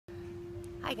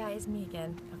Hi guys, me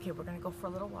again. Okay, we're gonna go for a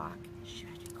little walk. Shh,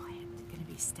 be quiet. It's gonna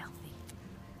be stealthy.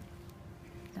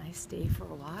 Nice day for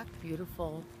a walk.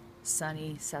 Beautiful,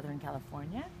 sunny Southern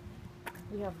California.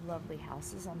 We have lovely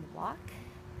houses on the block.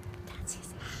 That's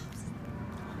his house.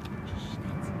 Shh,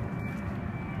 that's it.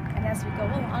 And as we go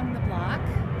along the block,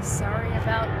 sorry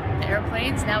about the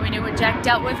airplanes. Now we knew what Jack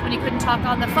dealt with when he couldn't talk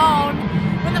on the phone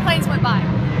when the planes went by.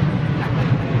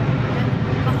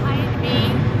 Behind me,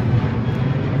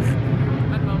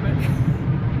 one moment.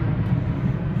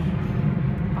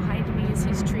 Behind me is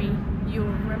his tree. You'll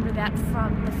remember that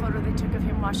from the photo they took of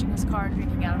him washing his car and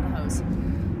drinking out of the hose.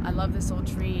 I love this old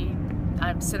tree.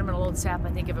 I'm sentimental old sap. I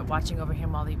think of it watching over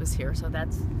him while he was here. So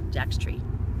that's Jack's tree.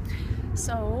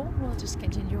 So we'll just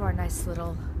continue our nice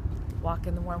little walk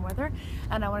in the warm weather.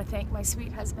 And I want to thank my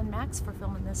sweet husband Max for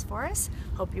filming this for us.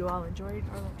 Hope you all enjoyed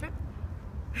our little trip.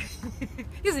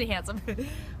 Isn't he handsome?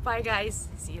 Bye guys.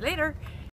 See you later.